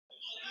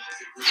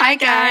Hi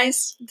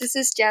guys, this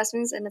is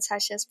Jasmine's and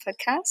Natasha's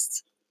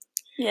podcast.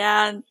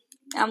 Yeah,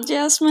 I'm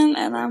Jasmine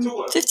and I'm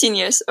 15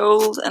 years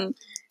old, and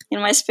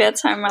in my spare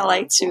time I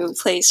like to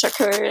play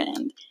soccer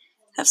and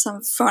have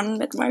some fun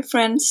with my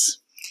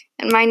friends.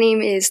 And my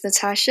name is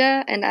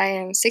Natasha and I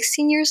am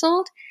 16 years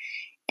old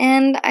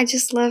and I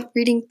just love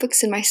reading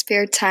books in my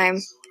spare time.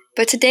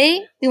 But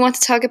today we want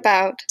to talk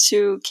about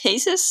 2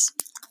 cases.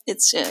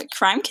 It's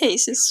crime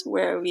cases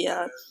where we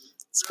are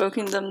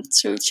spoken them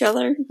to each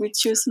other. We're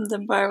choosing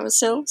them by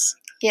ourselves.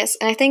 Yes,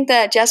 and I think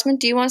that Jasmine,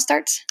 do you want to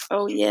start?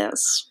 Oh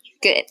yes.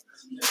 Good.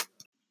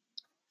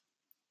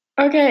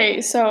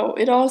 Okay, so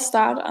it all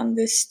started on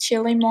this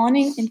chilly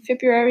morning in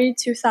February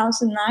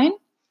 2009.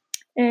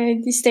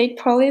 The state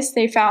police,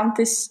 they found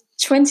this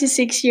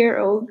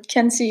 26-year-old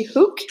Kenzie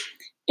Hook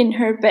in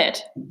her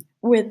bed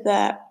with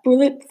a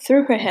bullet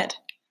through her head.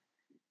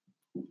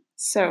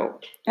 So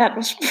that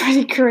was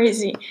pretty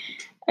crazy.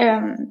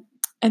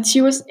 And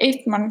she was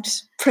 8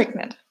 months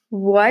pregnant.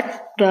 What?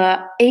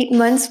 The 8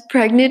 months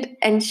pregnant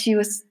and she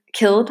was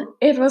killed?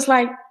 It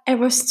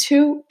was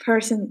 2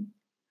 persons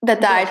That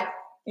died.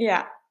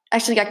 Yeah.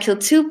 Actually got killed.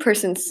 2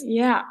 persons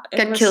Yeah.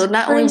 got killed,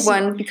 not only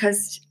one,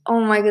 because oh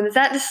my goodness,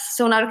 that is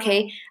so not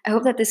okay. I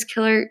hope that this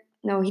killer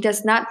he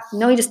does not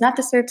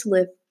deserve to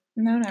live.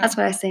 No. That's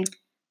what I say.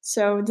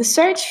 So the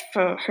search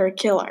for her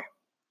killer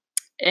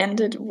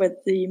ended with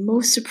the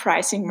most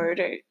surprising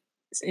murder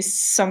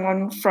is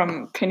someone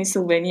from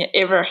Pennsylvania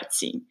ever had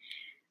seen.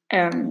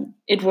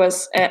 It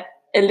was an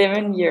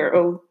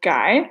 11-year-old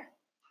guy.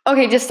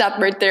 Okay, just stop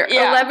right there.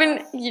 Yeah.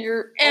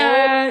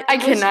 11-year-old. I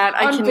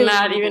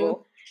cannot even.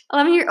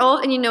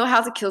 11-year-old, and you know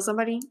how to kill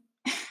somebody,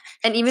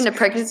 and even a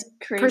pregnant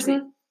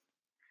person.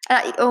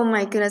 Oh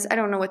my goodness, I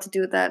don't know what to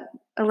do with that.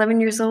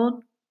 11 years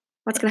old.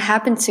 What's gonna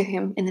happen to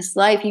him in his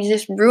life? He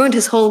just ruined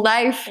his whole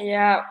life.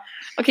 Yeah.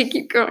 Okay,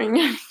 keep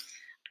going.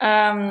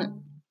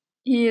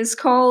 He is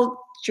called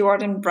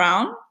Jordan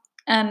Brown,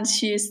 and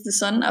she is the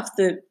son of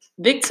the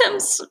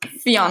victim's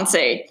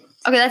fiance.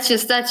 Okay, that's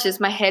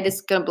just my head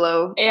is gonna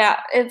blow. Yeah,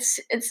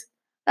 it's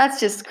That's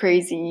just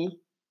crazy.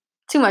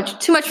 Too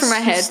much for my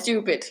head.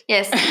 Stupid.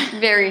 Yes,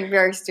 very,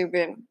 very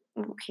stupid.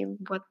 Okay,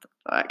 what the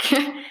fuck?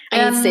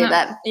 I need to say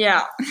that.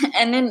 Yeah,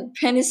 and in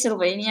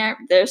Pennsylvania,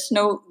 there's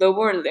no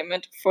lower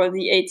limit for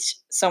the age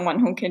someone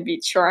who can be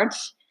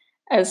charged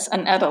as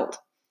an adult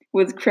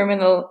with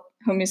criminal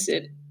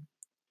homicide.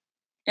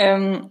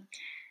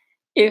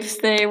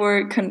 If they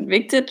were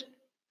convicted,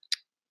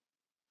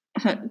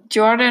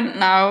 Jordan,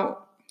 now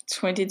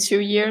 22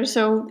 years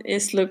old,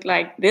 is looked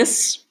like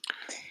this.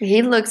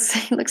 He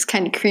looks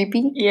kind of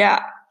creepy.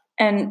 Yeah,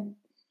 and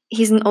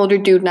he's an older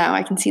dude now.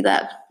 I can see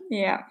that.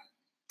 Yeah,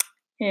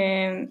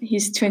 and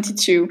he's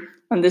 22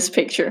 on this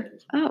picture.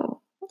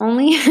 Oh,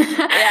 only?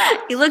 Yeah,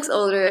 he looks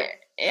older.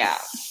 Yeah.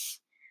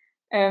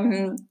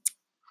 And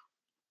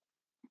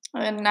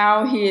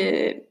now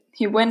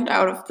he went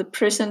out of the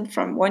prison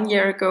from 1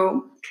 year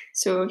ago,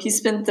 so he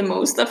spent the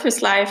most of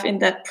his life in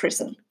that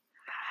prison.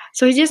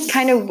 So he just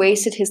kind of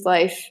wasted his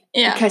life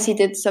because he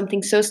did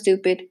something so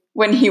stupid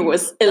when he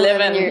was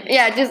 11.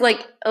 Yeah, just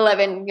like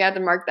 11. You have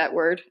to mark that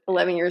word.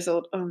 11 years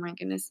old. Oh my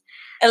goodness.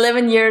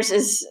 11 years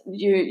is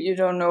you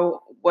don't know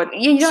what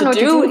you don't know to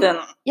do then.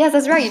 Yes,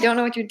 that's right. You don't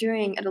know what you're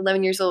doing at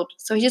 11 years old.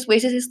 So he just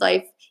wasted his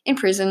life in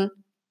prison,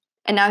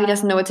 and now he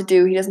doesn't know what to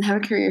do. He doesn't have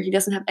a career. He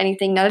doesn't have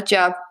anything. Not a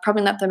job.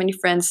 Probably not that many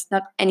friends.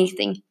 Not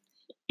anything.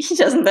 He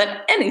doesn't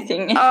have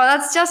anything. Oh,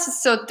 that's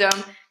just so dumb.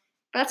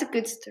 But that's a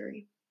good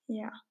story.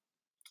 Yeah.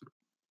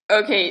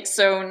 Okay,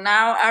 so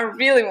now I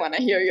really want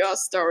to hear your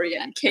story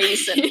and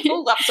case, and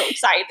I'm so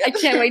excited. I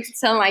can't wait to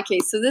tell my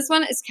case. So this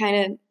one is kind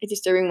of a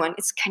disturbing one.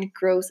 It's kind of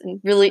gross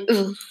and really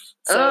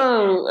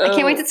So I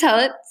can't wait to tell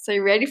it. So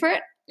you ready for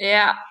it?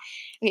 Yeah.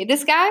 Okay,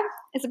 this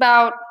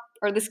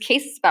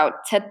case is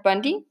about Ted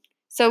Bundy.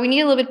 So we need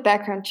a little bit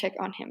background check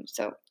on him.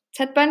 So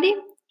Ted Bundy,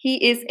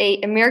 he is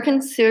an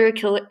American serial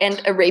killer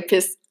and a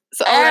rapist.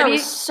 So already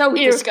so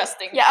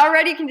disgusting. Yeah,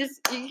 already you can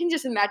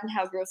just imagine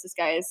how gross this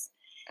guy is.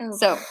 Oh.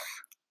 So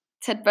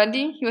Ted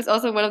Bundy, he was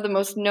also one of the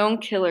most known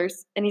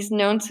killers, and he's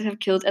known to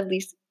have killed at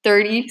least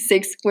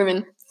 36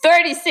 women.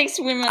 36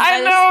 women.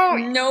 I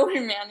know. No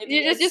humanity.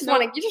 You just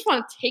want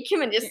to take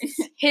him and just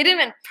hit him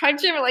and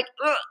punch him, like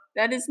ugh.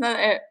 That is not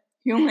a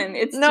human.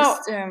 It's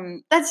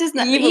that's just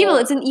not evil.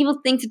 It's an evil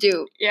thing to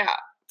do. Yeah.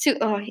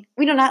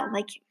 We do not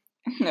like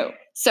him. No.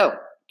 So,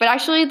 but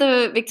actually,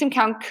 the victim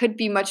count could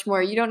be much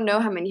more. You don't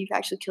know how many he's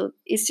actually killed.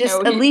 It's just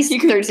at least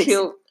 36. He could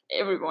kill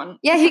everyone.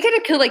 Yeah, he could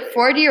have killed like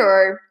 40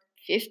 or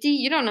 50.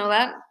 You don't know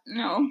that.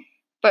 No.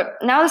 But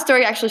now the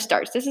story actually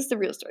starts. This is the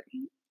real story.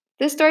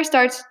 This story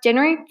starts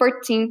January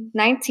 14,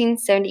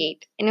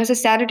 1978, and it was a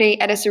Saturday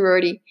at a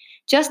sorority.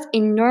 Just a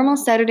normal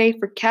Saturday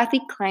for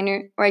Kathy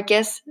Kleiner, or I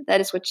guess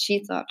that is what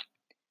she thought.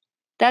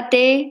 That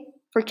day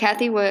for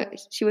Kathy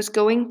she was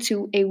going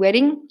to a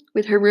wedding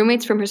with her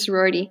roommates from her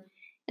sorority.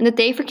 And the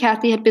day for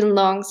Kathy had been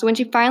long, so when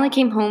she finally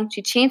came home,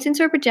 she changed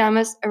into her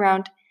pajamas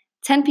around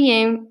 10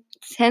 p.m.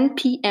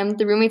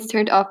 The roommates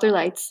turned off their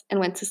lights and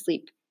went to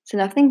sleep. So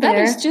nothing there.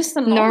 That is just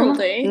a normal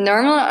day.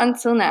 Normal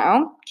until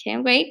now.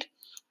 Can't wait.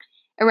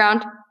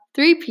 Around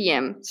 3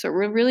 p.m., so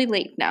we're really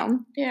late now,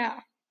 Yeah.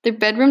 the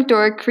bedroom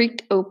door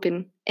creaked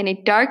open, and a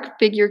dark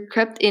figure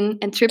crept in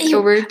and tripped Ew.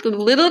 over the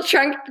little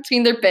trunk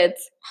between their beds.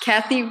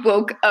 Kathy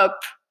woke up.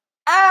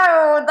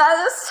 Oh,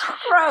 that is so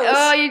gross.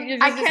 Oh, you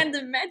I just, can't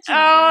imagine.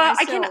 oh,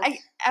 it myself.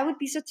 I would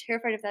be so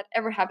terrified if that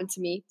ever happened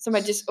to me.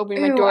 Somebody just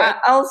opened my Ew, door I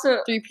at also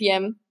 3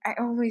 p.m. I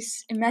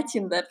always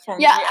imagine that for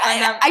Yeah, me.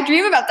 And I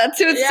dream about that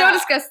too. It's so Yeah.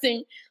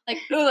 disgusting. Like,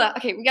 ugh.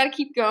 Okay, we gotta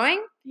keep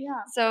going.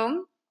 Yeah.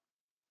 So,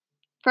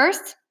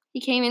 first, he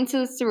came into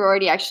the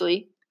sorority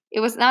actually. It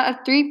was not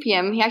at 3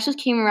 p.m. He actually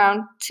came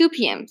around 2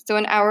 p.m., so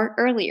an hour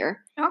earlier.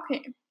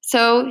 Okay.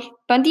 So,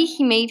 Bundy,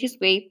 he made his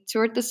way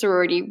toward the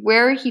sorority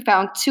where he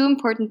found two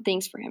important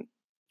things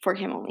for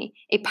him only.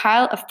 A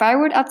pile of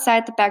firewood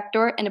outside the back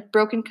door and a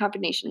broken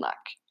combination lock.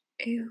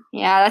 Ew.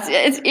 Yeah,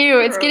 it's ew.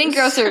 It's getting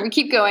Gross. grosser. We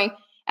keep going.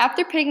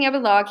 After picking up a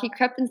log, he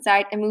crept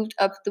inside and moved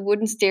up the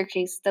wooden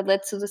staircase that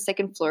led to the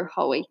second floor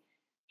hallway.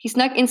 He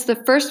snuck into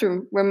the first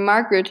room where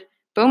Margaret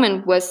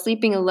Bowman was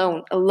sleeping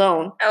alone.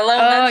 Alone. Oh,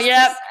 that's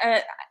yep.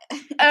 just,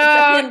 it's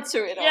Oh, a hint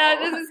to it Yeah,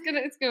 all.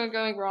 it's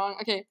going wrong.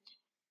 Okay.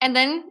 And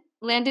then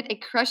landed a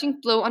crushing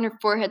blow on her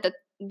forehead that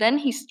then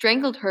he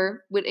strangled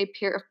her with a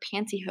pair of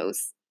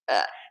pantyhose.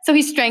 So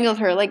he strangled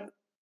her, like,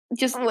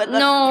 just With a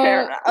no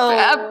pair-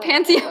 oh.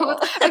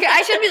 pantyhose. Okay,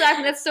 I shouldn't be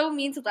laughing. That's so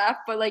mean to laugh,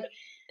 but like,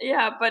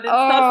 Yeah, but it's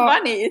Oh. not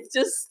funny. It's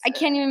just I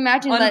can't even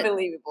imagine that.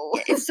 unbelievable.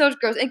 It's so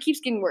gross. It keeps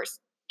getting worse.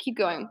 Keep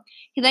going.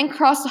 He then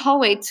crossed the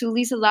hallway to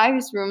Lisa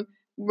Lively's room,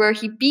 where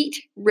he beat,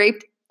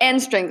 raped,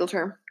 and strangled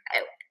her.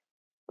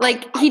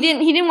 Like he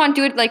didn't want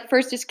to do it like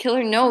first just kill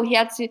her. No, she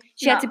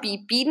had to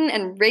be beaten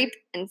and raped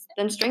and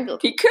then strangled.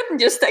 He couldn't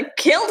just have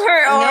killed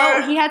her. Or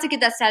No, he had to get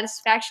that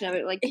satisfaction of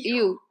it. Like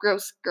ew,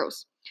 gross.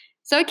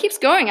 So it keeps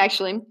going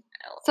actually.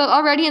 So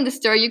already in the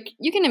story,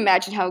 you can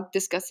imagine how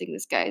disgusting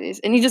this guy is,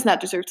 and he does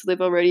not deserve to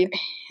live already.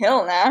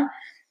 hell no.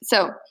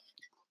 So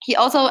he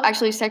also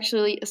actually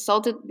sexually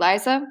assaulted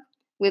Liza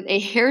with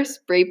a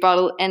hairspray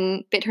bottle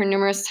and bit her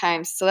numerous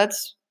times. So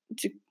that's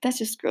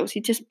just gross. He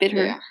just bit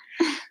her. Yeah.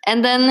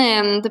 And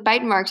then the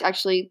bite marks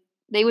actually,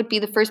 they would be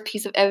the first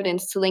piece of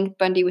evidence to link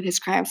Bundy with his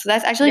crime. So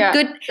that's actually Yeah,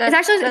 good. It's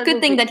actually a that good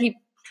would thing be- that he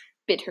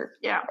bit her.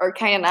 Yeah. Or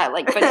kind of not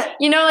like, but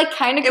like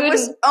kind of It good.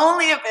 was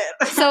only a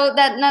bit. So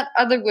that not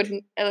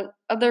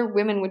other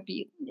women would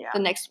be Yeah. the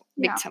next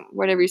Yeah. victim,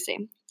 whatever you say.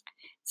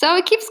 So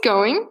it keeps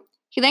going.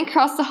 He then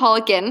crossed the hall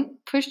again,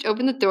 pushed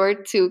open the door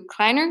to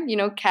Kleiner,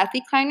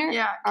 Kathy Kleiner,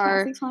 Yeah.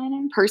 our Kathy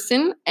Kleiner.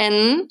 person,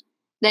 and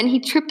then he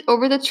tripped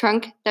over the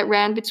trunk that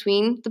ran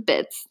between the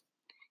beds.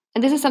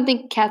 And this is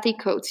something Kathy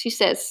quotes. She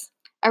says,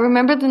 "I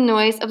remember the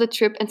noise of the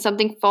trip and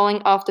something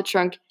falling off the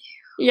trunk.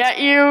 Yeah,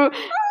 ew.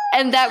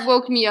 And that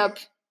woke me up.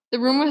 The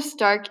room was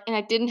dark and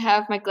I didn't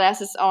have my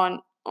glasses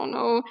on. Oh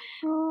no.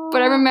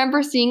 But I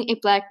remember seeing a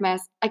black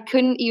mass. I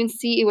couldn't even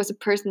see it was a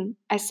person.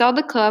 I saw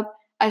the club.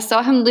 I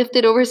saw him lift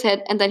it over his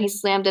head and then he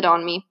slammed it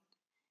on me."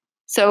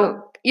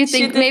 So you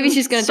think maybe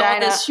she's gonna die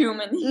now. This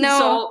human.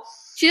 No.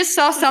 She just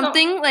saw She saw-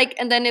 something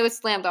and then it was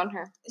slammed on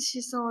her.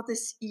 She saw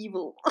this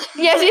evil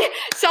Yeah, she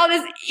saw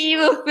this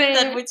evil thing.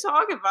 that we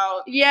talk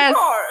about. Yes.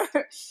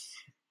 before.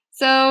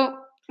 So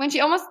when she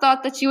almost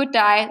thought that she would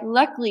die,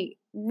 luckily,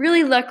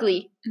 really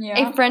luckily,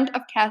 Yeah. a friend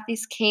of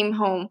Kathy's came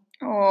home.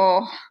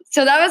 Oh.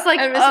 So that was like,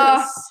 It was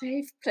a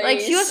safe place. like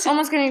she was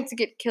almost going to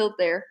get killed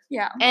there.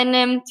 Yeah.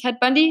 And Ted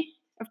Bundy,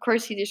 of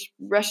course, he just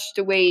rushed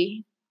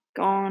away,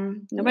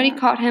 gone. Nobody Yeah.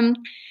 caught him.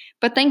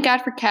 But thank God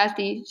for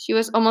Kathy, she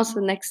was almost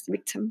the next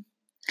victim.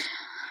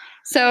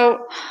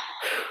 So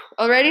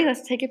already,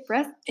 let's take a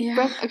breath.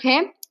 Yeah.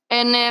 Okay.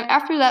 And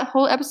after that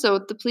whole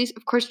episode, the police,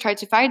 of course, tried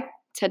to find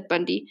Ted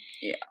Bundy.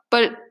 Yeah.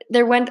 But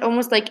there went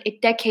almost like a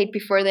decade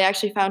before they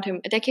actually found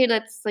him. A decade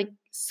that's like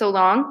so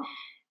long.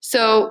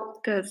 So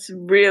That's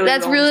really.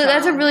 that's long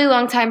a time. really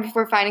long time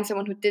before finding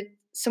someone who did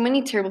so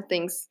many terrible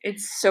things.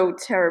 It's so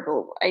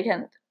terrible. I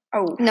can't.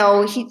 Oh.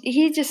 No,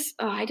 he just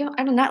I do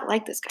not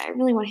like this guy. I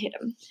really want to hit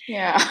him.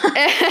 Yeah.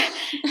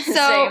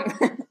 So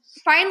Same.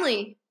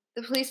 finally,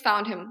 the police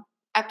found him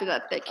after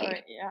that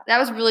decade. Yeah. That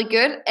was really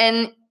good,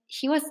 and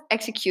he was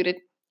executed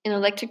in an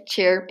electric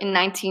chair in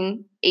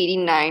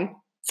 1989.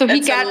 So he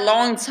That's got a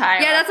long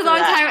time. yeah, that's a after long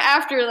that. time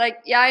after. Like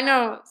yeah, I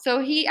know. So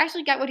he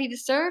actually got what he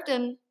deserved,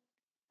 and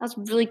that's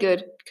really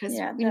good because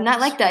Yeah, we do that not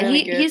was like that.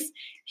 really good.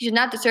 He should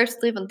not deserve to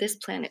live on this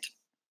planet.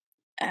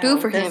 Boo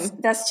for him.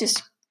 That's just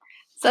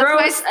So that's my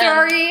gross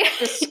and story.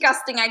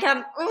 disgusting. I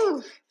can't.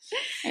 Ooh.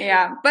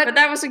 Yeah, But but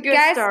that was a good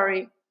guys,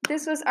 story.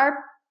 This was our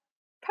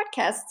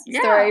podcast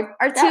Yeah, story.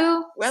 Our that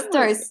two was-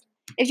 stories.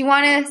 If you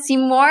want to see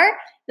more,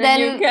 Then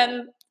you then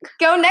can.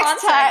 go next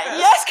contact time. us.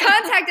 Yes,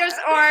 contact us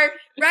or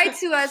write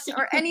to us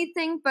or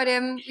anything. But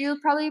we'll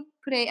probably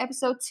put a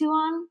episode 2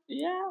 on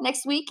Yeah.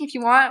 next week if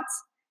you want.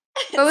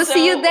 But we'll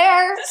see you So,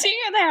 there. See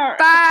you there.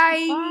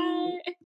 Bye. Bye.